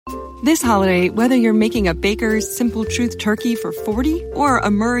This holiday, whether you're making a Baker's Simple Truth turkey for 40 or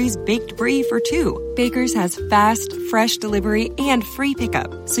a Murray's Baked Brie for 2, Baker's has fast, fresh delivery and free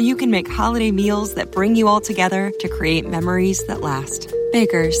pickup, so you can make holiday meals that bring you all together to create memories that last.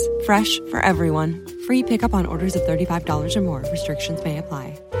 Baker's, fresh for everyone. Free pickup on orders of $35 or more. Restrictions may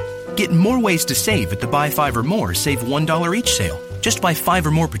apply. Get more ways to save at the Buy 5 or More Save $1 each sale. Just buy 5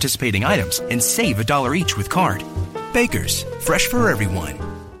 or more participating items and save $1 each with card. Baker's, fresh for everyone.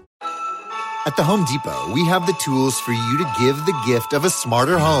 At the Home Depot, we have the tools for you to give the gift of a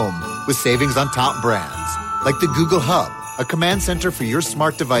smarter home with savings on top brands, like the Google Hub, a command center for your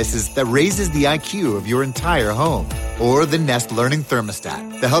smart devices that raises the IQ of your entire home, or the Nest Learning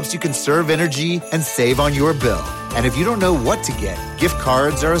Thermostat that helps you conserve energy and save on your bill. And if you don't know what to get, gift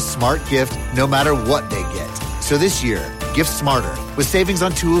cards are a smart gift no matter what they get. So this year, gift smarter with savings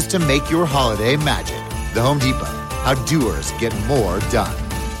on tools to make your holiday magic. The Home Depot, how doers get more done.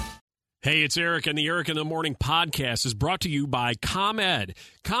 Hey, it's Eric, and the Eric in the Morning podcast is brought to you by ComEd.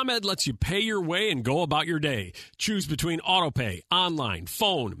 ComEd lets you pay your way and go about your day. Choose between autopay, online,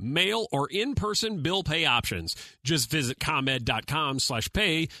 phone, mail, or in-person bill pay options. Just visit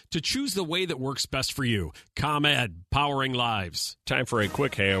ComEd.com/pay to choose the way that works best for you. ComEd, powering lives. Time for a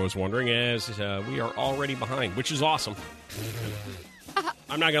quick Hey, I was wondering, as we are already behind, which is awesome.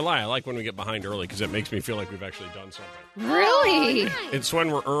 I'm not going to lie. I like when we get behind early because it makes me feel like we've actually done something. Really? It's when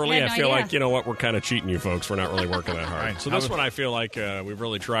we're early. I feel like, you know what, we're kind of cheating you folks. We're not really working that hard. Right. So this one I feel like we've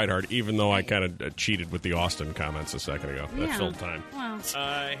really tried hard, even though I kind of cheated with the Austin comments a second ago. That filled time. Well,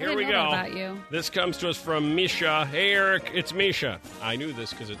 here we go. About you. This comes to us from Misha. Hey, Eric, it's Misha. I knew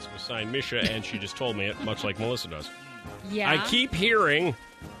this because it was signed Misha, and she just told me it, much like Melissa does. Yeah. I keep hearing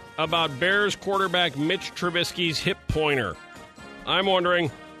about Bears quarterback Mitch Trubisky's hip pointer. I'm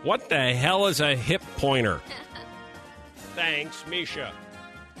wondering, what the hell is a hip pointer? Thanks, Misha.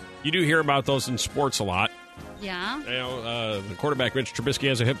 You do hear about those in sports a lot. Yeah. You know, the quarterback, Mitch Trubisky,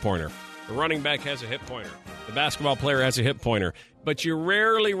 has a hip pointer. The running back has a hip pointer. The basketball player has a hip pointer. But you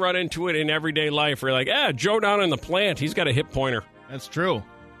rarely run into it in everyday life where you're like, Joe down in the plant, he's got a hip pointer. That's true.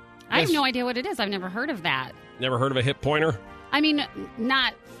 I have no idea what it is. I've never heard of that. Never heard of a hip pointer? I mean,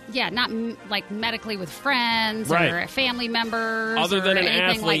 not like medically with friends or family members. Other than an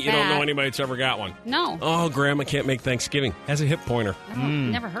athlete, like you don't know anybody that's ever got one. No. Oh, Grandma can't make Thanksgiving. Has a hip pointer.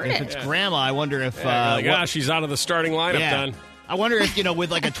 Never heard it. If it's Grandma, I wonder if... she's out of the starting lineup then. I wonder if,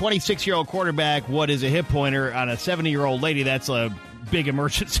 with like a 26-year-old quarterback, what is a hip pointer on a 70-year-old lady? That's a big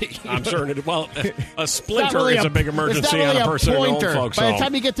emergency. I'm certain a splinter is a big emergency on a person in an old folks' By home. the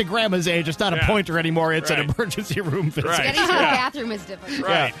time you get to Grandma's age, it's not a pointer anymore. It's an emergency room visit. Getting to the bathroom is different.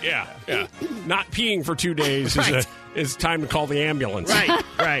 Right, yeah. Not peeing for 2 days is time to call the ambulance.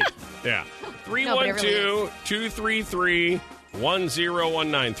 Right. Yeah. 312-233-1019.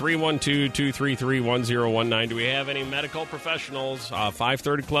 312-233-1019. Do we have any medical professionals,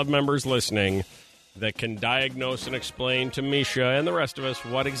 530 Club members listening, that can diagnose and explain to Misha and the rest of us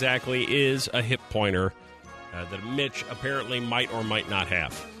what exactly is a hip pointer that Mitch apparently might or might not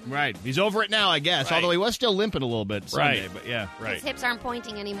have? Right. He's over it now, I guess, although he was still limping a little bit Sunday. Right. But yeah. Right. His hips aren't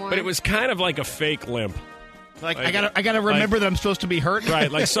pointing anymore. But it was kind of like a fake limp. Like I gotta remember that I'm supposed to be hurt.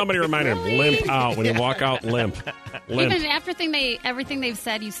 Right, like somebody reminded him, limp out. When you walk out, limp. Even after everything they've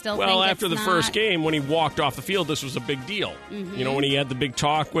said, you still think after the first game, when he walked off the field, this was a big deal. Mm-hmm. You know, when he had the big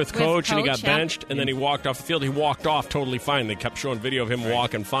talk with Coach and he got benched, and then he walked off the field, he walked off totally fine. They kept showing video of him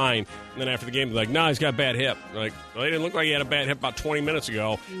walking fine. And then after the game, they're like, no, he's got a bad hip. Like, well, he didn't look like he had a bad hip about 20 minutes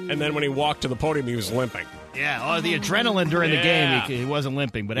ago. And then when he walked to the podium, he was limping. Yeah, the adrenaline during the game, he wasn't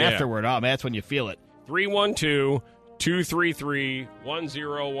limping. But afterward, that's when you feel it.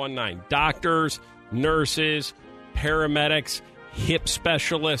 312-233-1019. Doctors, nurses, paramedics, hip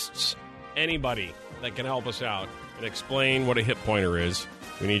specialists, anybody that can help us out and explain what a hip pointer is.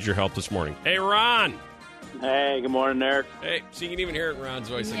 We need your help this morning. Hey, Ron. Hey, good morning, Eric. Hey, so you can even hear it in Ron's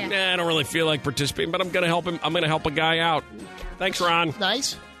voice. Like, I don't really feel like participating, but I'm going to help him. I'm going to help a guy out. Thanks, Ron.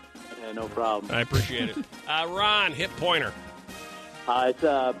 Nice. Yeah, no problem. I appreciate it. Ron, hip pointer. It's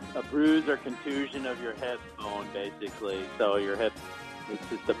a bruise or contusion of your hip bone, basically. So your hip, it's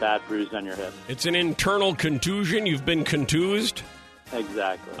just a bad bruise on your hip. It's an internal contusion. You've been contused?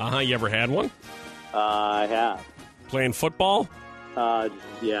 Exactly. You ever had one? I have. Playing football?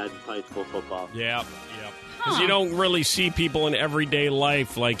 Just high school football. Yep. Because you don't really see people in everyday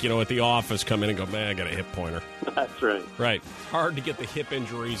life, like, at the office come in and go, man, I got a hip pointer. That's right. Right. It's hard to get the hip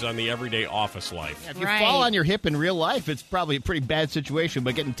injuries on the everyday office life. Yeah, if you fall on your hip in real life, it's probably a pretty bad situation,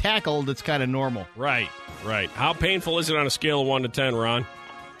 but getting tackled, it's kind of normal. Right. How painful is it on a scale of 1 to 10, Ron?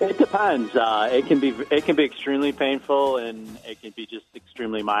 It depends. It can be extremely painful, and it can be just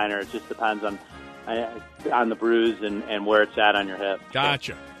extremely minor. It just depends on the bruise and where it's at on your hip.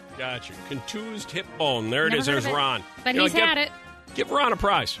 Gotcha. Contused hip bone. There it is. There's Ron. But he's had it. Give Ron a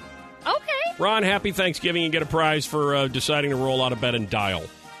prize. Okay. Ron, happy Thanksgiving. You get a prize for deciding to roll out of bed and dial.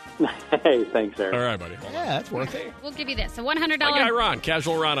 Hey, thanks, Eric. All right, buddy. Yeah, that's worth it. We'll give you this. A $100. My guy Ron.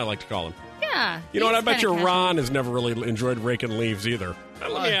 Casual Ron, I like to call him. Yeah. You know what? I bet you kinda Ron has never really enjoyed raking leaves either.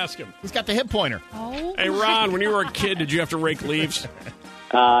 Let me ask him. He's got the hip pointer. Oh. Hey, Ron, when you were a kid, did you have to rake leaves?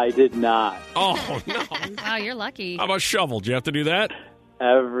 I did not. Oh, no. Wow, you're lucky. How about shovel? Did you have to do that?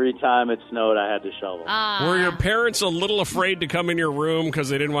 Every time it snowed, I had to shovel. Were your parents a little afraid to come in your room because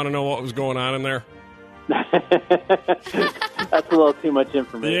they didn't want to know what was going on in there? That's a little too much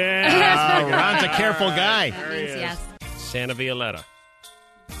information. Yeah. Ron's a careful guy. That means yes. Santa Violetta.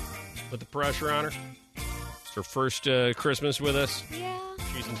 Put the pressure on her. It's her first Christmas with us. Yeah.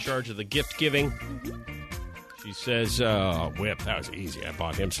 She's in charge of the gift giving. She says, Whip, that was easy. I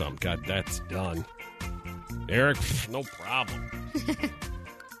bought him some. God, that's done. Eric, no problem.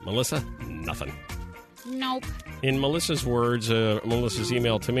 Melissa, nothing. Nope. In Melissa's words, Melissa's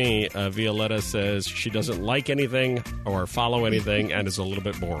email to me, Violetta says she doesn't like anything or follow anything and is a little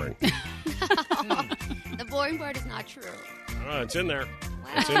bit boring. The boring part is not true. It's in there.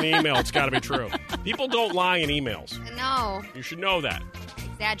 It's in the email. It's got to be true. People don't lie in emails. No. You should know that.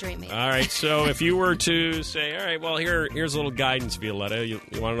 Exaggerate me. All right, so if you were to say, all right, well, here's a little guidance, Violetta. You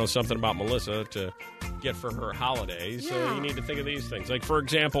want to know something about Melissa to get for her holidays, so you need to think of these things. Like, for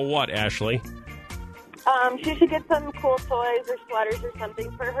example, what, Ashley? She should get some cool toys or sweaters or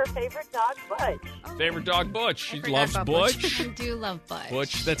something for her favorite dog, Butch. Favorite dog, Butch. She loves Butch. I do love Butch.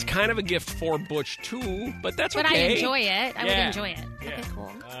 Butch, that's kind of a gift for Butch, too, but that's okay. But I enjoy it. I would enjoy it. Yeah. Okay,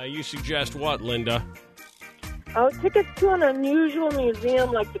 cool. You suggest what, Linda? Oh, tickets to an unusual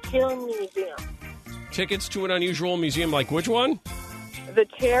museum like the Chair Museum. Tickets to an unusual museum like which one? The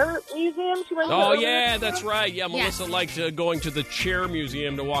Chair Museum? Oh, yeah, that's right. Yeah, Melissa liked going to the Chair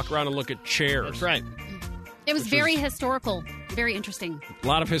Museum to walk around and look at chairs. That's right. It was very historical, very interesting. A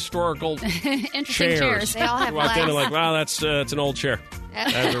lot of historical interesting chairs. They all have You walked in and legs. like, wow, that's an old chair.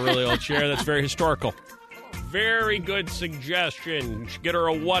 That's a really old chair. That's very historical. Very good suggestion. Get her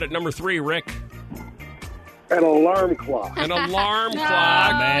a what at number 3, Rick? An alarm clock. An alarm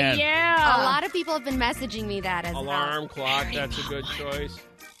clock. Man. Yeah. A lot of people have been messaging me that as Alarm well. clock. That's a good choice.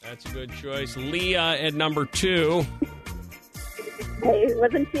 That's a good choice. Leah at number 2. Hey,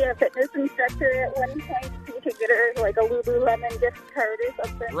 wasn't she a fitness instructor at one point? So you could get her like a Lululemon gift card or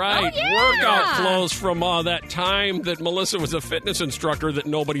something. Right. Oh, yeah. Workout clothes from that time that Melissa was a fitness instructor that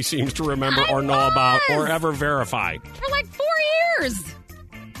nobody seems to remember or know about or ever verify. For like 4 years.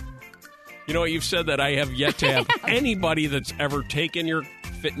 You know what? You've said that I have yet to have anybody that's ever taken your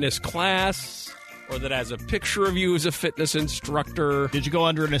fitness class or that has a picture of you as a fitness instructor. Did you go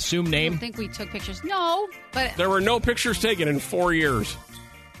under an assumed I name? don't think we took pictures. No, but There were no pictures taken in 4 years.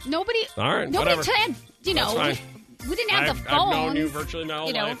 nobody. All right, Nobody whatever. had. You know, That's we didn't have the I've phones. known you virtually my whole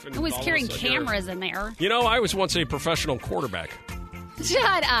you know, life. And who was all of a carrying sudden you're- cameras in there? You know, I was once a professional quarterback.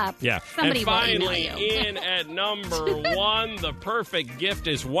 Shut up. Yeah. Somebody and will finally, email you. in at number 1, the perfect gift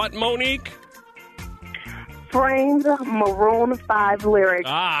is what, Monique? Framed Maroon 5 lyrics.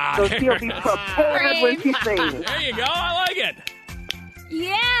 Ah. So she'll be prepared when she sings. There you go. I like it.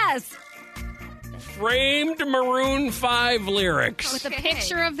 Yes. Framed Maroon 5 lyrics. With a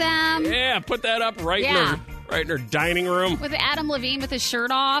picture of them. Yeah, put that up right Yeah. in her dining room. With Adam Levine with his shirt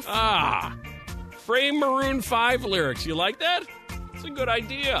off. Framed Maroon 5 lyrics. You like that? It's a good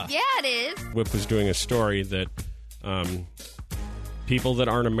idea. Yeah, it is. Whip was doing a story that people that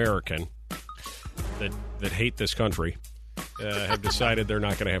aren't American that hate this country have decided they're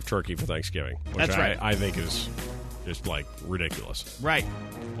not going to have turkey for Thanksgiving. Which That's right. I think is just like ridiculous. Right.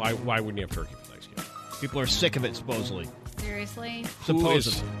 Why wouldn't you have turkey for Thanksgiving? People are sick of it, supposedly. Seriously?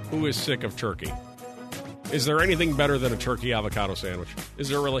 Who is sick of turkey? Is there anything better than a turkey avocado sandwich? Is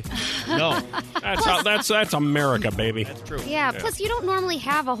there really? No. That's America, baby. That's true. Yeah, plus you don't normally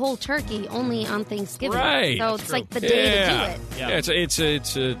have a whole turkey only on Thanksgiving. Right. So it's like the day to do it. Yeah,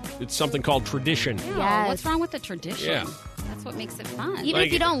 it's something called tradition. Ew, Yes. What's wrong with the tradition? Yeah. That's what makes it fun. Even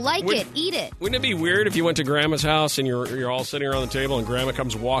if you don't like would- it, eat it. Wouldn't it be weird if you went to Grandma's house and you're all sitting around the table and Grandma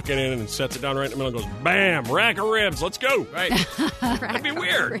comes walking in and sets it down right in the middle and goes, bam, rack of ribs, let's go. Right. That'd be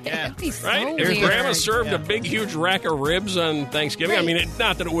weird. That'd be so Right? If weird. Grandma served a big, huge rack of ribs on Thanksgiving, I mean,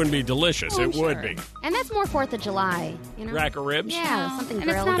 not that it wouldn't be delicious. Oh, it would sure. be. And that's more 4th of July, you know? Rack of ribs? Yeah, something and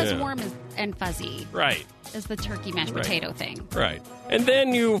it's grilled. not as Yeah. warm and fuzzy Right. as the turkey mashed potato thing. Right. And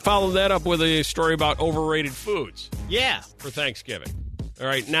then you follow that up with a story about overrated foods Yeah. for Thanksgiving. All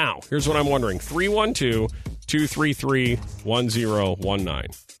right, now, here's what I'm wondering.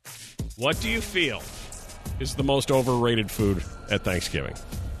 312-233-1019. What do you feel is the most overrated food at Thanksgiving?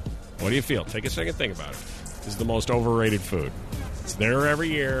 What do you feel? Take a second, think about it. Is the most overrated food? It's there every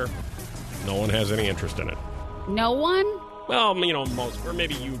year. No one has any interest in it. No one? Well, most, or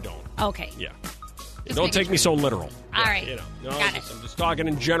maybe you don't. Okay. Yeah. Don't take me so literal. All right. Got it. I'm just talking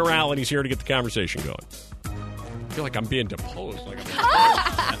in generalities here to get the conversation going. I feel like I'm being deposed.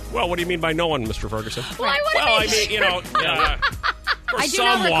 Well, what do you mean by no one, Mr. Ferguson? I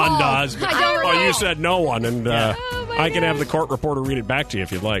someone does. But, you said no one, and I can have God. the court reporter read it back to you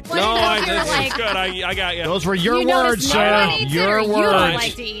if you'd like. Well, It's good. I got you. Those were your words, sir. Your words. You don't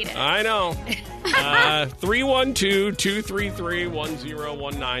like to eat it. I know.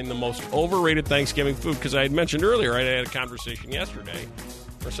 312-233-1019, the most overrated Thanksgiving food. Because I had mentioned earlier, I had a conversation yesterday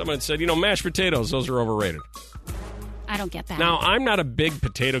where someone had said, mashed potatoes, those are overrated. I don't get that. Now, I'm not a big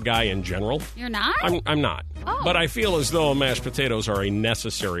potato guy in general. You're not? I'm not. Oh. But I feel as though mashed potatoes are a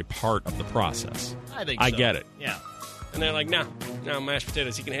necessary part of the process. I think so. I get it. Yeah. And they're like, no, mashed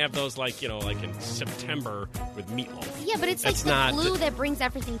potatoes. You can have those like in September with meatloaf. Yeah, but it's That's like the not glue that brings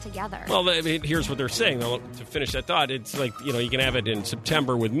everything together. Well, here's what they're saying. Though, to finish that thought, it's like, you can have it in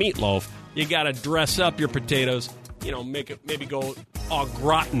September with meatloaf. You got to dress up your potatoes, make it maybe go au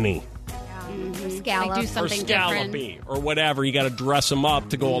gratin-y. Scallop. They do something or scallopy different. or whatever. You got to dress them up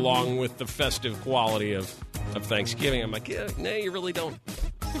to go along with the festive quality of Thanksgiving. I'm like, no, you really don't.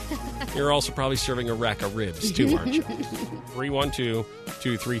 You're also probably serving a rack of ribs, too, aren't you?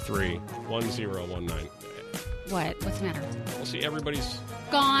 312-233-1019. What? What's the matter? Well, see, everybody's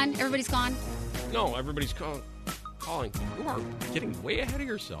Gone. Everybody's gone. No, everybody's calling. You are getting way ahead of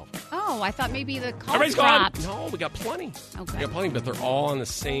yourself. Oh, I thought maybe the call Everybody's dropped. gone. No, we got plenty. Okay. We got plenty, but they're all on the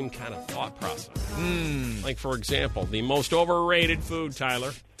same kind of thought process. Like, for example, the most overrated food,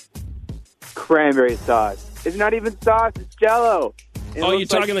 Tyler. Cranberry sauce. It's not even sauce. It's Jell-O. You're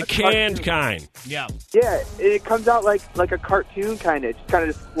talking the canned kind. Yeah. Yeah, it comes out like a cartoon kind of. It just kind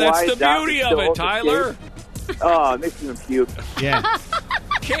of just slides That's the beauty of it, Tyler. Oh, it makes me puke. Yeah.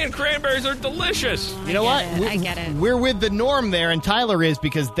 Canned cranberries are delicious. You know what? I get it. We're with the norm there, and Tyler is,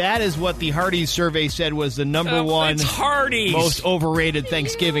 because that is what the Hardee's survey said was the number one It's Hardee's. most overrated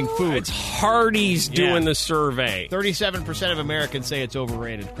Thanksgiving food. It's Hardee's doing the survey. 37% of Americans say it's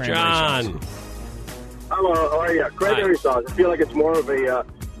overrated. Cranberry John. sauce. Hello, how are you? Cranberry sauce. I feel like it's more of a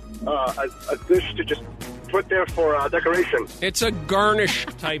dish to just put there for decoration. It's a garnish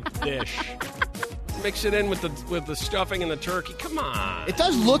type dish. Mix it in with the stuffing and the turkey. Come on. It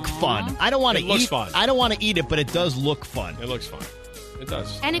does look fun. I don't want to eat. looks fun. I don't want to eat it, but it does look fun. It looks fun. It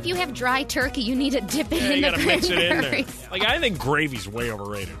does. And if you have dry turkey, you need to dip it Yeah, in you the gotta mix it in there. cranberries. Like, I think gravy's way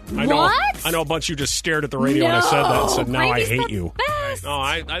overrated. What? I know a bunch of you just stared at the radio when I said that and said, now I Gravy's hate the you. best. No,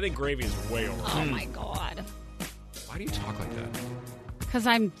 I think gravy is way overrated. Oh my god. Why do you talk like that? Because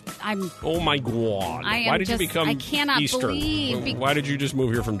I'm. Oh my god. I am Why did just- you become I cannot Eastern? believe- Why did you just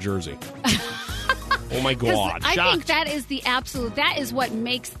move here from Jersey? Oh my god. I think that is the absolute. That is what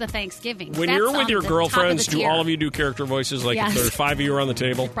makes the Thanksgiving. When That's you're with on your the top of girlfriends, the do tier. all of you do character voices? Like Yes. if there are 5 of you around the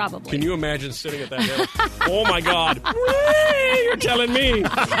table? Probably. Can you imagine sitting at that table? Oh my god. Hey, you're telling me.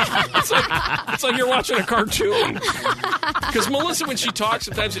 It's like you're watching a cartoon. Because Melissa, when she talks,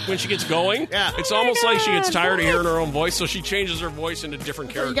 sometimes when she gets going, it's almost like she gets tired of hearing her own voice, so she changes her voice into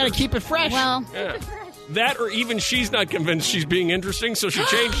different characters. You got to keep it fresh. Well, Yeah. That, or even she's not convinced she's being interesting, so she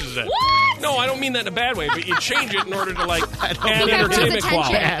changes it. What? No, I don't mean that in a bad way, but you change it in order to, like, add Keep entertainment everyone's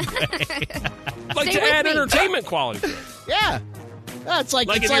quality. Like, Stay to with add me. entertainment quality to it. Yeah. It's like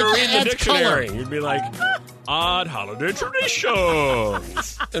Like it's if you were reading the adds dictionary, color. you'd be like, odd holiday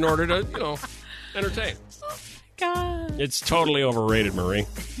traditions, in order to, entertain. God. It's totally overrated, Marie.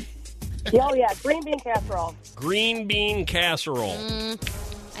 Oh, yeah, green bean casserole. Green bean casserole.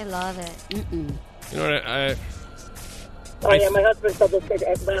 I love it. Mm-mm. You know what, Oh, yeah, my husband said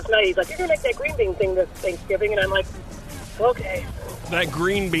this last night. He's like, you're going to make that green bean thing this Thanksgiving. And I'm like, okay. that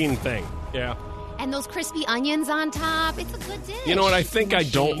green bean thing, yeah. And those crispy onions on top. It's a good dish. You know what? I think I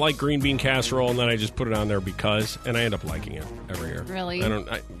don't like green bean casserole, and then I just put it on there because, and I end up liking it every year. Really?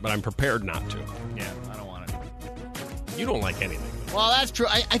 But I'm prepared not to. Yeah, I don't want it. You don't like anything. Well, that's true.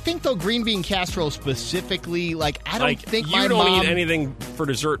 I think, though, green bean casserole specifically, I don't think you my don't mom... eat anything for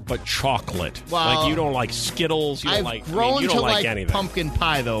dessert but chocolate. Well, like you don't like Skittles. You don't I've grown you don't to like anything. pumpkin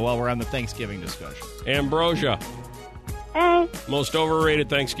pie, though, while we're on the Thanksgiving discussion. Ambrosia, Hey, most overrated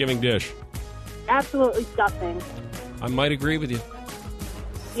Thanksgiving dish. absolutely stuffing. I might agree with you.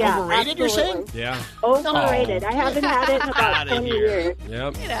 Yeah, Overrated, absolutely. you're saying? Yeah. Overrated. I haven't had it in about Outta 20 here. years.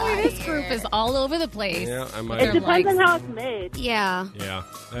 Yep. This group is all over the place. Yeah, I might. It depends on how it's made. Yeah. Yeah,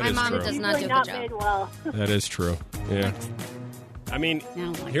 that My is mom true. does not do a Usually good not made job. well. That is true. Yeah. I mean,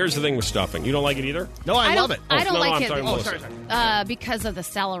 here's the thing with stuffing. You don't like it either? No, I love it. I don't like I'm it talking Melissa. because of the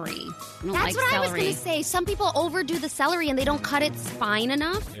celery. I don't That's like what I was celery. going to say. Some people overdo the celery and they don't cut it fine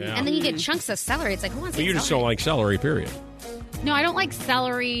enough. Yeah. And then you get chunks of celery. It's like, who wants But to you eat just celery? don't like celery, period. No, I don't like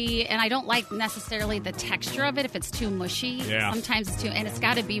celery, and I don't like necessarily the texture of it if it's too mushy. Yeah. Sometimes it's too, and it's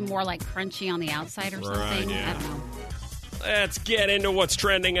got to be more like crunchy on the outside or Right, something. yeah. I don't know. Let's get into what's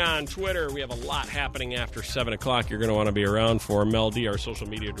trending on Twitter. We have a lot happening after 7 o'clock. You're going to want to be around for. Mel D, our social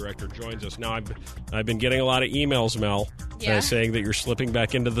media director, joins us. Now, I've been getting a lot of emails, Mel, saying that you're slipping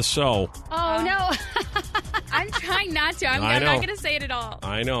back into the so. Oh, no. I'm trying not to. I'm not going to say it at all.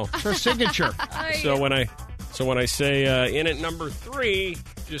 I know. It's her signature. So when I say in at number 3,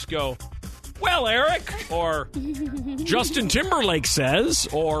 just go, well, Eric, or Justin Timberlake says,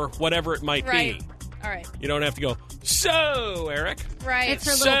 or whatever it might Right. be. All right. You don't have to go, so, Eric. Right. It's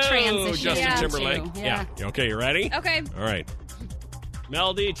her little transition. Justin Yeah. Timberlake. Yeah. Okay, you ready? Okay. All right.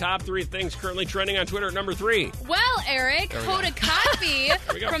 Mel D, top 3 things currently trending on Twitter at number 3. Well, Eric, There we go. Hoda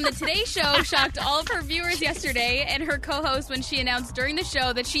Kotb we go. from the Today Show shocked all of her viewers yesterday and her co-host when she announced during the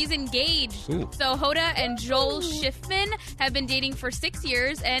show that she's engaged. Ooh. So Hoda and Joel Schiffman have been dating for 6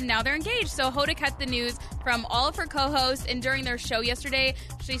 years, and now they're engaged. So Hoda cut the news from all of her co-hosts, and during their show yesterday,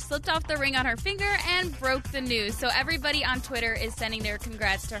 she slipped off the ring on her finger and broke the news. So everybody on Twitter is sending their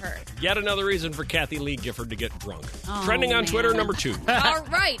congrats to her. Yet another reason for Kathy Lee Gifford to get drunk. Oh, Trending on man. Twitter, number 2. All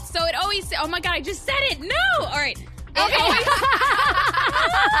right. So it always... Oh, my God. I just said it. No. All right.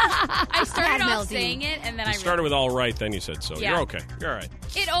 I started Bad off Mel D. saying it, and then I You started with all right, then you said so. Yeah. You're okay. You're all right.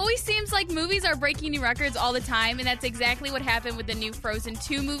 It always seems like movies are breaking new records all the time, and that's exactly what happened with the new Frozen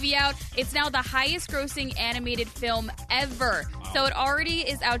 2 movie out. It's now the highest-grossing animated film ever. So it already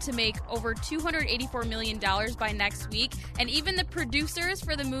is out to make over $284 million by next week, and even the producers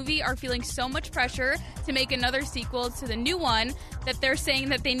for the movie are feeling so much pressure to make another sequel to the new one that they're saying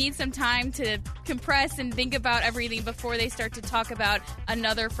that they need some time to compress and think about everything before they start to talk about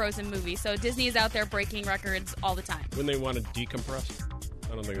another Frozen movie. So Disney is out there breaking records all the time. When they want to decompress?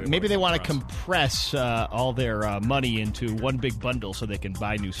 I don't think Maybe they want to compress. compress all their money into one big bundle so they can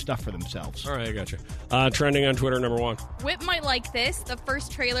buy new stuff for themselves. All right, I got you. Trending on Twitter, number 1. Whip might like this. The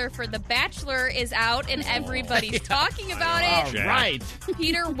first trailer for The Bachelor is out, and everybody's talking about it. Jack. Right.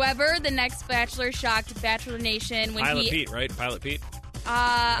 Peter Weber, the next Bachelor, shocked Bachelor Nation when Pilot he. Pete, right? Pilot Pete?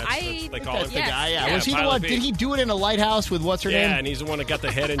 I. they call him The yes. guy, yeah. Yeah, Was he the Pilot one? Pete. Did he do it in a lighthouse with what's her Yeah, name? and he's the one that got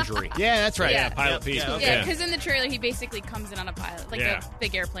the head injury. Yeah, that's right. Yeah, Pilot Pete. Yeah, Yeah, because in the trailer he basically comes in on a pilot, like Yeah. a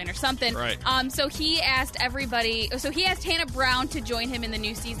big airplane or something. Right. So he asked everybody. So he asked Hannah Brown to join him in the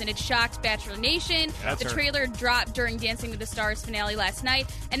new season. It shocked Bachelor Nation. That's the her. trailer dropped during Dancing with the Stars finale last night,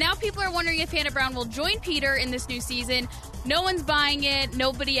 and now people are wondering if Hannah Brown will join Peter in this new season. No one's buying it.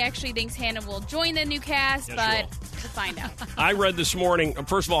 Nobody actually thinks Hannah will join the new cast, Yes, but she will. we'll find out. I read this morning,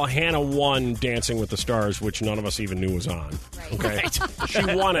 first of all, Hannah won Dancing with the Stars, which none of us even knew was on. Okay. She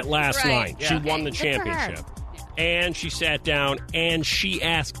won it last Right. night. Yeah. She won the Good for her. championship. And she sat down and she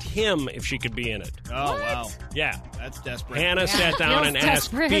asked him if she could be in it. Oh, wow. Yeah. That's desperate. Hannah sat down Feels and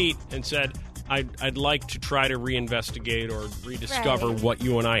asked desperate. Pete and said, I'd like to try to reinvestigate or rediscover Right. what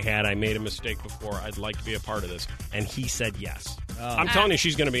you and I had. I made a mistake before. I'd like to be a part of this. And he said yes. I'm telling you,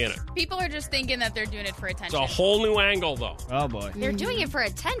 she's going to be in it. People are just thinking that they're doing it for It's attention. a whole new angle, though. Oh, boy. They're doing it for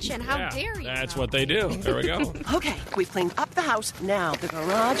attention. How Yeah, dare you? That's what they do. There we go. Okay, we've cleaned up the house. Now the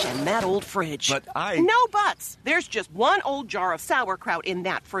garage and that old fridge. But No buts. There's just one old jar of sauerkraut in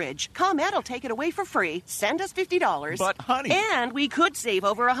that fridge. ComEd will take it away for free. Send us $50. But, honey. And we could save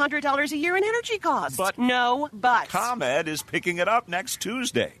over $100 a year in energy costs. But- No buts. ComEd is picking it up next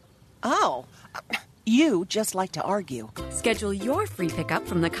Tuesday. Oh. You just like to argue. Schedule your free pickup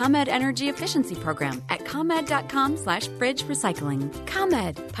from the ComEd Energy Efficiency Program at ComEd.com/fridge recycling.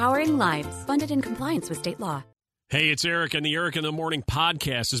 ComEd, powering lives, funded in compliance with state law. Hey, it's Eric, and the Eric in the Morning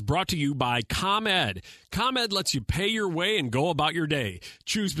podcast is brought to you by ComEd. ComEd lets you pay your way and go about your day.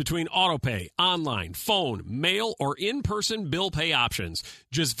 Choose between autopay, online, phone, mail, or in-person bill pay options.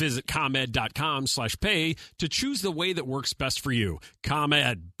 Just visit ComEd.com/pay to choose the way that works best for you.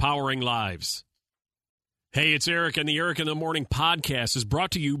 ComEd, powering lives. Hey, it's Eric, and the Eric in the Morning podcast is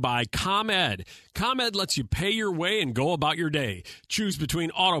brought to you by ComEd. ComEd lets you pay your way and go about your day. Choose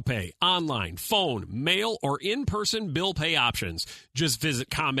between autopay, online, phone, mail, or in-person bill pay options. Just visit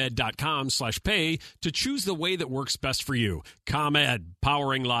ComEd.com/pay to choose the way that works best for you. ComEd,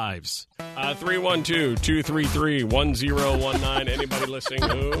 powering lives. 312-233-1019. Anybody listening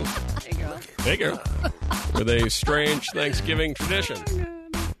who? Hey, girl. Hey, girl. With a strange Thanksgiving tradition.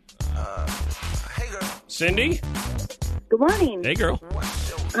 Cindy? Good morning. Hey, girl.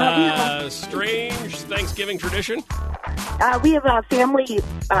 Strange Thanksgiving tradition? We have a family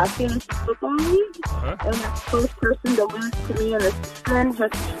fantasy football league, and the first person to lose to me in the season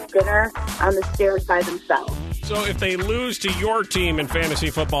has to eat dinner on the stairs by themselves. So if they lose to your team in fantasy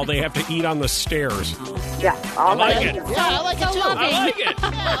football, they have to eat on the stairs. Yeah. I like it. Yeah, I like it too. I like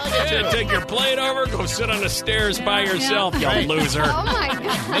it. Take your plate over, go sit on the stairs by yourself, you loser. Oh, my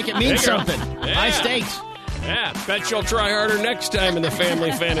God. Make it mean something. Yeah. High stakes. Yeah, bet you'll try harder next time in the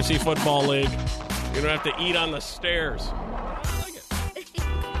Family Fantasy Football League. You don't have to eat on the stairs. I like it.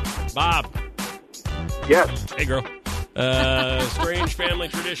 Bob. Yes. Hey, girl. Strange family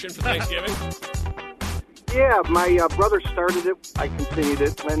tradition for Thanksgiving? Yeah, my brother started it. I continued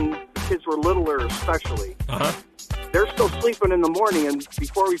it when kids were littler especially. Uh-huh. They're still sleeping in the morning, and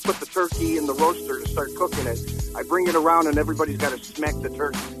before we put the turkey in the roaster to start cooking it, I bring it around and everybody's got to smack the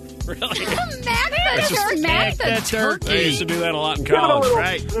turkey. Really? Smack the turkey. I used to do that a lot in Give it a college. little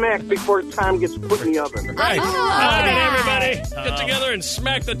Right. smack before Tom gets put in the oven. Right. Oh, All right, yeah. everybody, get together and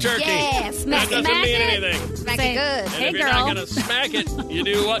smack the turkey. Yeah, smack that doesn't mean anything. Smack it good. And Hey, if you're girl. not going to smack it, you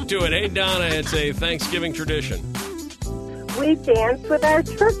do what to it? Hey, Donna, it's a Thanksgiving tradition. We dance with our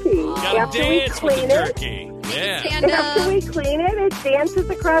turkey. You got to After dance we with clean the it, turkey. Yeah. Stand after up. we clean it, it dances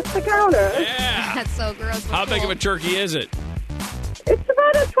across the counter. Yeah. That's so gross. How big of a turkey is it? It's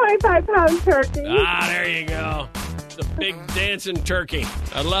about a 25-pound turkey. Ah, there you go. The big dancing turkey.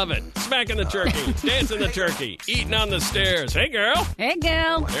 I love it. Smacking the turkey, dancing the turkey, eating on the stairs. Hey, girl. Hey,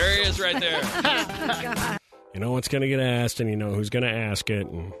 girl. There he is right there. You know what's going to get asked, and you know who's going to ask it.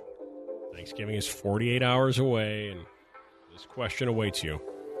 And Thanksgiving is 48 hours away, and this question awaits you.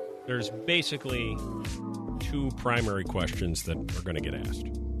 There's basically two primary questions that are going to get asked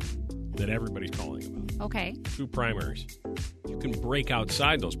that everybody's calling about. Okay. Two primaries. You can break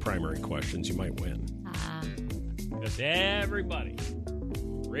outside those primary questions, you might win. Because everybody.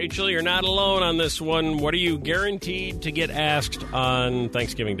 Rachel, you're not alone on this one. What are you guaranteed to get asked on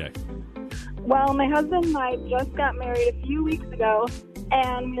Thanksgiving Day? Well, my husband and I just got married a few weeks ago,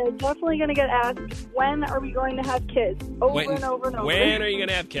 and we're definitely going to get asked, when are we going to have kids? Over and over and over. When are you going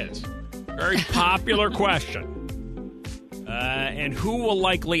to have kids? Very popular question. And who will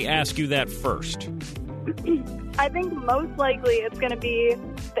likely ask you that first? I think most likely it's going to be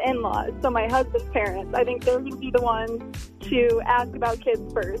the in-laws, so my husband's parents. I think they're going to be the ones to ask about kids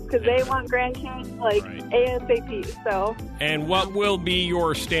first, because they want grandkids, like, ASAP. So. And what will be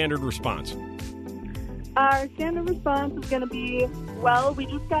your standard response? Our standard response is going to be, well, we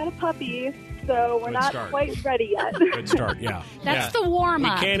just got a puppy, so we're not quite ready yet. Good start, yeah. That's the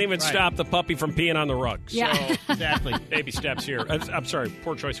warm-up. We can't even stop the puppy from peeing on the rug. Yeah. So, exactly. Baby steps here. I'm sorry,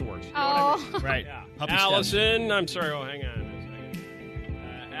 poor choice of words. Oh. Right. Yeah. Puppy Allison, steps. I'm sorry. Oh, hang on.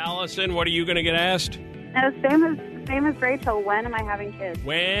 Allison, what are you going to get asked? Same as Rachel, when am I having kids?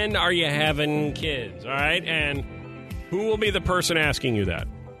 When are you having kids? All right, and who will be the person asking you that?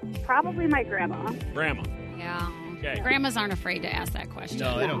 Probably my grandma. Grandma. Yeah. Okay. Grandmas aren't afraid to ask that question.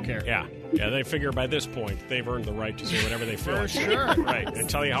 No, they don't care. Yeah, they figure by this point they've earned the right to say whatever they feel like. Sure. Right, and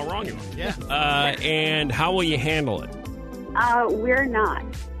tell you how wrong you are. Yeah. And how will you handle it? We're not.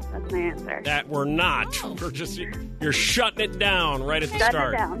 That's my answer. That we're not. We're just, you're shutting it down right at the start.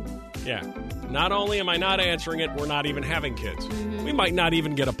 Shut it down. Yeah. Not only am I not answering it, we're not even having kids. We might not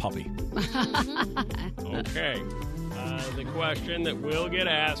even get a puppy. Okay. The question that will get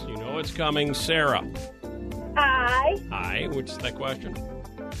asked, you know it's coming, Sarah. Hi. Hi, what's that question?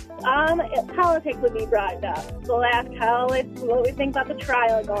 Politics would be brought up. They'll ask what we think about the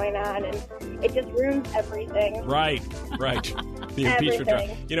trial going on, and it just ruins everything. Right. The impeachment trial.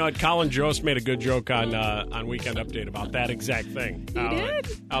 Everything. You know, Colin Jost made a good joke on Weekend Update about that exact thing. He did?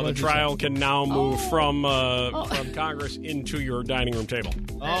 How the trial can now move from Congress into your dining room table.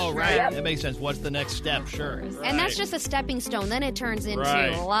 Oh, right. Yep. That makes sense. What's the next step? Sure. And that's just a stepping stone. Then it turns into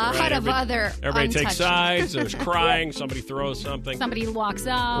Right. a lot of other Everybody takes untouched. sides. There's crying. Somebody throws something. Somebody walks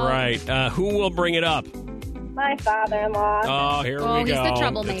out. Right. Who will bring it up? My father-in-law. Oh, here we go. He's the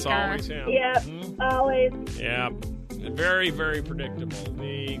troublemaker. It's always him. Yep, always. Yeah. Very, very predictable.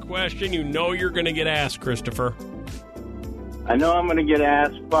 The question you know you're going to get asked, Christopher. I know I'm going to get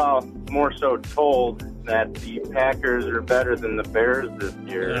asked, well, more so told, that the Packers are better than the Bears this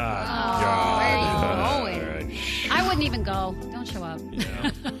year. Where are you going? I wouldn't even go. Don't show up.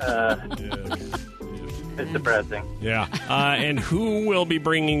 It's depressing. Yeah. And who will be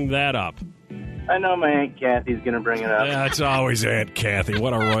bringing that up? I know my Aunt Kathy's going to bring it up. Yeah, it's always Aunt Kathy.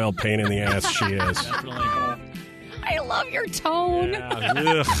 What a royal pain in the ass she is. I love your tone.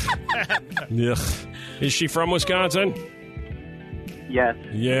 Yeah. Ugh. Is she from Wisconsin? Yes.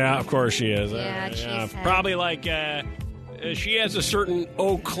 Yeah, of course she is. Yeah, probably like she has a certain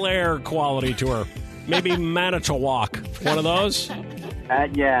Eau Claire quality to her. Maybe Manitowoc. One of those?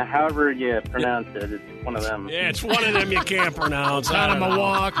 Yeah, however you pronounce it, it's one of them. Yeah, it's one of them you can't pronounce.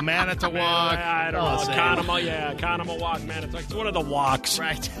 Conomowoc, Manitowoc. I don't know. Conomowoc, Manitowoc. It's one of the walks.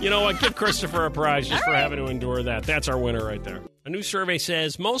 Right. You know what? Give Christopher a prize just for having to endure that. That's our winner right there. A new survey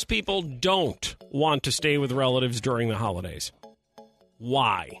says most people don't want to stay with relatives during the holidays.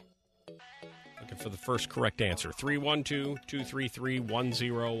 Why? Looking for the first correct answer.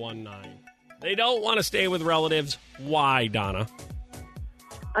 312-233-1019. They don't want to stay with relatives. Why, Donna?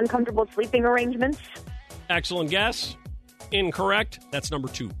 Uncomfortable sleeping arrangements. Excellent guess. Incorrect. That's number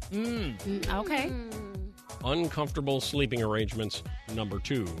 2. Okay. Uncomfortable sleeping arrangements, number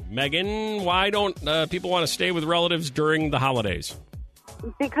 2. Megan, why don't people want to stay with relatives during the holidays?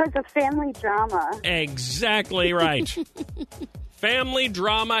 Because of family drama. Exactly right. Family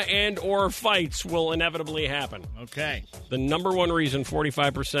drama and or fights will inevitably happen. Okay. The number one reason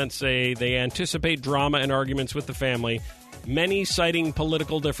 45% say they anticipate drama and arguments with the family, many citing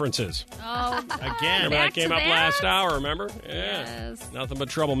political differences. Oh, again. Remember that came up last hour, remember? Yeah. Yes. Nothing but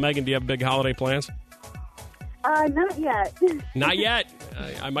trouble. Megan, do you have big holiday plans? Not yet. Not yet.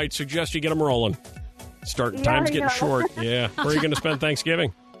 I might suggest you get them rolling. Time's getting short. Yeah. Where are you going to spend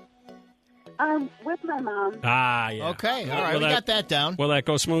Thanksgiving? With my mom. Ah, yeah. Okay, all right, we got that down. Will that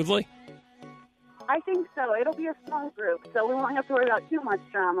go smoothly? I think so. It'll be a small group, so we won't have to worry about too much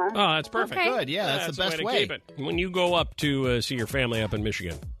drama. Oh, that's perfect. Okay. Good, yeah, that's the best way. To keep it. When you go up to see your family up in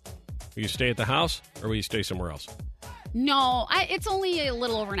Michigan, will you stay at the house or will you stay somewhere else? No, it's only a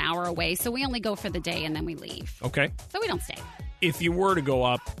little over an hour away, so we only go for the day and then we leave. Okay. So we don't stay. If you were to go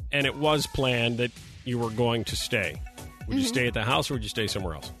up and it was planned that you were going to stay, would you stay at the house or would you stay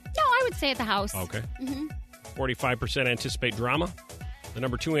somewhere else? No, I would stay at the house. Okay. 45% anticipate drama. The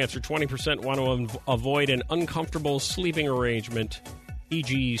number 2 answer, 20% want to avoid an uncomfortable sleeping arrangement,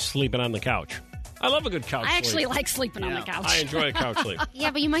 e.g. sleeping on the couch. I love a good couch sleep. I actually like sleeping on the couch. I enjoy a couch sleep.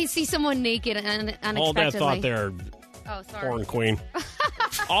 Yeah, but you might see someone naked unexpectedly. Hold that thought there, Oh, sorry. porn queen.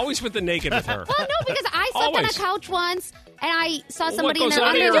 Always with the naked with her. Well, no, because I slept on a couch once, and I saw somebody what in goes their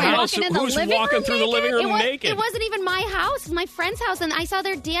on in your underwear house? walking in the Who's living walking room through the living room naked? It wasn't even my house. It was my friend's house, and I saw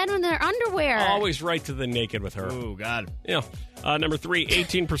their dad in their underwear. Always right to the naked with her. Oh, God. Yeah. Number 3,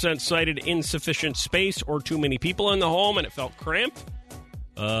 18% cited insufficient space or too many people in the home, and it felt cramped.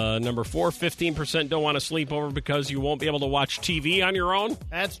 Number 4, 15% don't want to sleep over because you won't be able to watch TV on your own.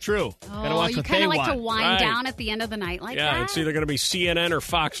 That's true. Gotta Oh, watch you what kind they of like want. to wind Right. down at the end of the night like Yeah, that? it's either going to be CNN or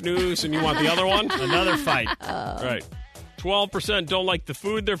Fox News, and you want the other one? Another fight. Right. 12% don't like the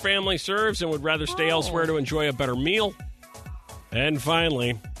food their family serves and would rather stay elsewhere to enjoy a better meal. And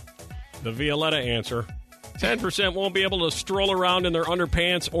finally, the Violetta answer. 10% won't be able to stroll around in their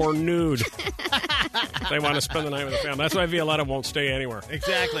underpants or nude. They want to spend the night with the family. That's why Violetta won't stay anywhere.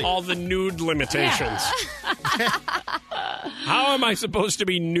 Exactly. All the nude limitations. How am I supposed to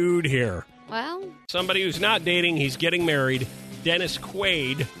be nude here? Well, Somebody who's not dating, he's getting married. Dennis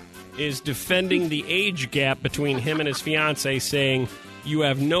Quaid is defending the age gap between him and his fiancée, saying, you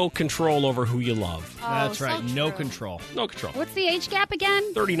have no control over who you love. That's so right. No true. control. No control. What's the age gap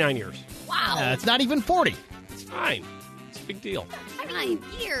again? 39 years. Wow. Yeah, it's not even 40. It's fine. It's a big deal. 9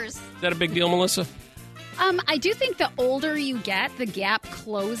 years. Is that a big deal, Melissa? I do think the older you get, the gap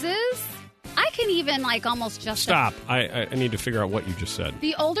closes. I can even almost just Stop. I need to figure out what you just said.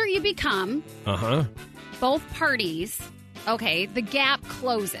 The older you become, Uh-huh. both parties, okay, the gap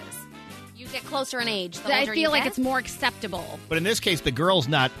closes. You get closer in age. The I older feel you like get. it's more acceptable. But in this case, the girl's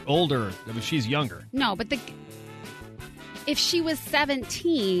not older. I mean, she's younger. No, but if she was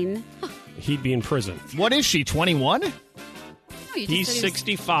 17, He'd be in prison. What is she, 21? no, you just He's said he was-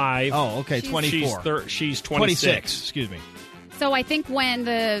 65. Oh, okay, 24. She's 26. Excuse me. So I think when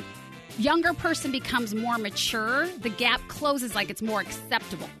the younger person becomes more mature, the gap closes like it's more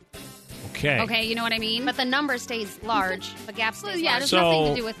acceptable. Okay. Okay, you know what I mean? But the number stays large. The gap stays yeah, large. there's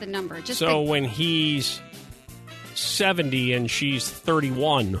nothing to do with the number. Just So when he's 70 and she's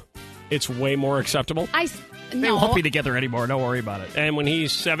 31, it's way more acceptable? They won't be together anymore. Don't worry about it. And when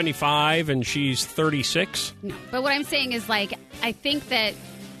he's 75 and she's 36? No. But what I'm saying is, I think that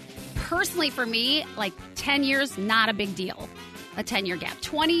personally, for me, like 10 years, not a big deal. A 10-year gap.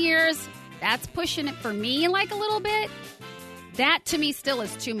 20 years, that's pushing it for me like a little bit. That, to me, still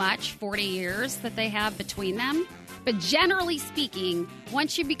is too much, 40 years that they have between them. But generally speaking,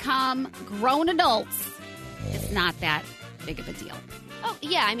 once you become grown adults, it's not that big of a deal. Oh,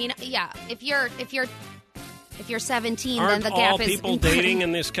 yeah. I mean, yeah. If you're 17, Aren't then the gap all is people dating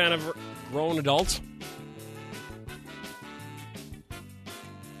in this kind of grown adults?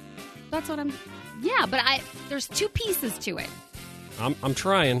 That's what I'm... Yeah, but there's two pieces to it. I'm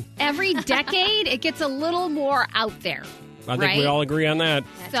trying. Every decade, it gets a little more out there. I think we all agree on that.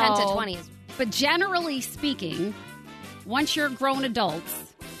 Yeah, 10 to 20 is... But generally speaking, once you're grown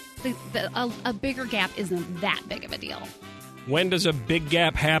adults, a bigger gap isn't that big of a deal. When does a big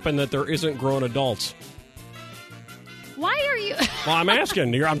gap happen that there isn't grown adults? Why are you... Well, I'm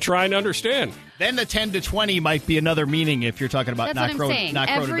asking. I'm trying to understand. Then the 10 to 20 might be another meaning if you're talking about That's not grown adults.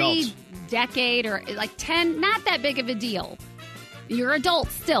 Every decade or like 10, not that big of a deal. You're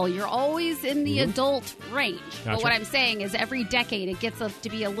adults still. You're always in the adult range. Gotcha. But what I'm saying is every decade it gets to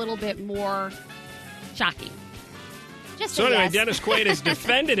be a little bit more shocking. So anyway, Dennis Quaid has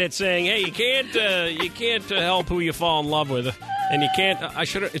defended it, saying, "Hey, you can't help who you fall in love with, and you can't."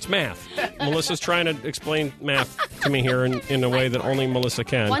 It's math. Melissa's trying to explain math to me here in a way that only Melissa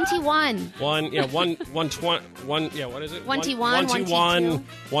can. 1T1. What is it? 1T1, 1T1,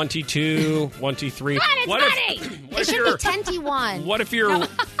 1T2, 1T3. What it should be 10T1. What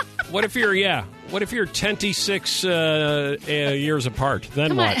if you're 26 years apart?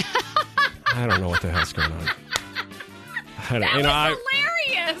 Then what? I don't know what the hell's going on. That was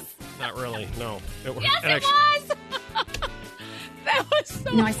hilarious. Not really, no. Yes, it was. That was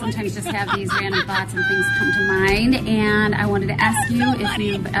so I sometimes just have these random thoughts and things come to mind, and I wanted to ask you if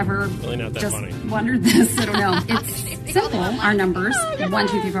you've ever wondered this. I don't know. It's simple, our numbers, 1,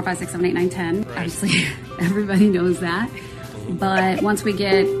 2, 3, 4, 5, 6, 7, 8, 9, 10. Right. Obviously, everybody knows that. But once we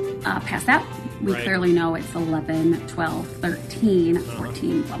get past that, we clearly know it's 11, 12, 13,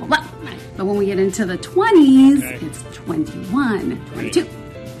 14, blah, blah, blah. But when we get into the 20s, it's 21, 22.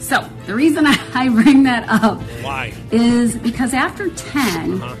 So the reason I bring that up is because after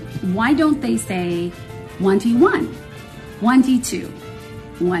 10, why don't they say 1T1, 1T2,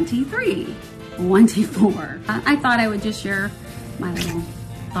 1T3, 1T4? I thought I would just share my little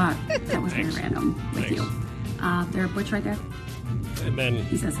thought that was very random with you. There, Butch, right there. And then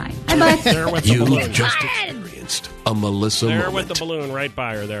he says hi. Hi, Butch. There with the balloon. Just experienced a Melissa there moment. With the balloon right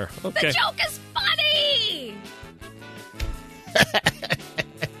by her there. Okay. The joke is funny.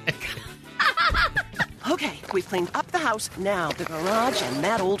 Okay, we've cleaned up the house, now the garage and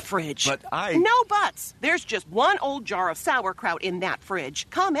that old fridge. But No buts! There's just one old jar of sauerkraut in that fridge.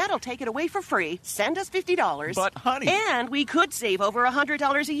 ComEd will take it away for free. Send us $50. But, honey... And we could save over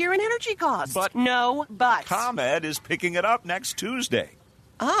 $100 a year in energy costs. But... No buts. ComEd is picking it up next Tuesday.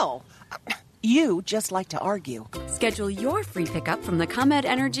 Oh... You just like to argue. Schedule your free pickup from the ComEd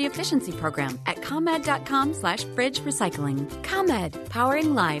Energy Efficiency Program at ComEd.com/fridge recycling. ComEd,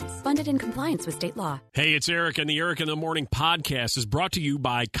 powering lives. Funded in compliance with state law. Hey, it's Eric, and the Eric in the Morning podcast is brought to you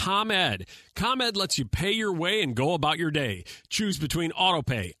by ComEd. ComEd lets you pay your way and go about your day. Choose between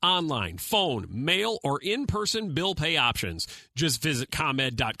autopay, online, phone, mail, or in-person bill pay options. Just visit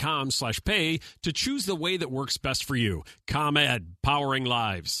ComEd.com/pay to choose the way that works best for you. ComEd, powering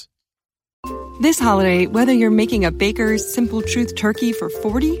lives. This holiday, whether you're making a Baker's Simple Truth turkey for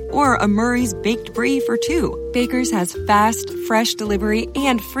 40 or a Murray's Baked Brie for 2, Baker's has fast, fresh delivery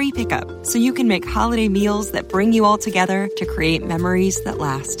and free pickup, so you can make holiday meals that bring you all together to create memories that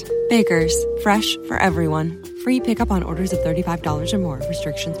last. Baker's, fresh for everyone. Free pickup on orders of $35 or more.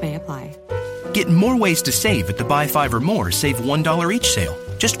 Restrictions may apply. Get more ways to save at the Buy 5 or More Save $1 each sale.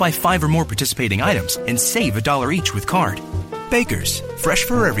 Just buy 5 or more participating items and save $1 each with card. Baker's, fresh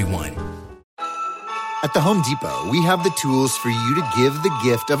for everyone. At the Home Depot, we have the tools for you to give the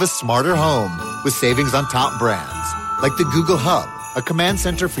gift of a smarter home with savings on top brands, like the Google Hub, a command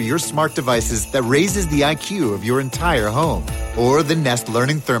center for your smart devices that raises the IQ of your entire home, or the Nest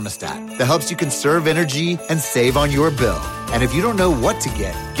Learning Thermostat that helps you conserve energy and save on your bill. And if you don't know what to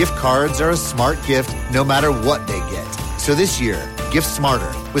get, gift cards are a smart gift no matter what they get. So this year, gift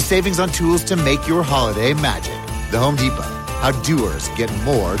smarter with savings on tools to make your holiday magic. The Home Depot, how doers get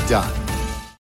more done.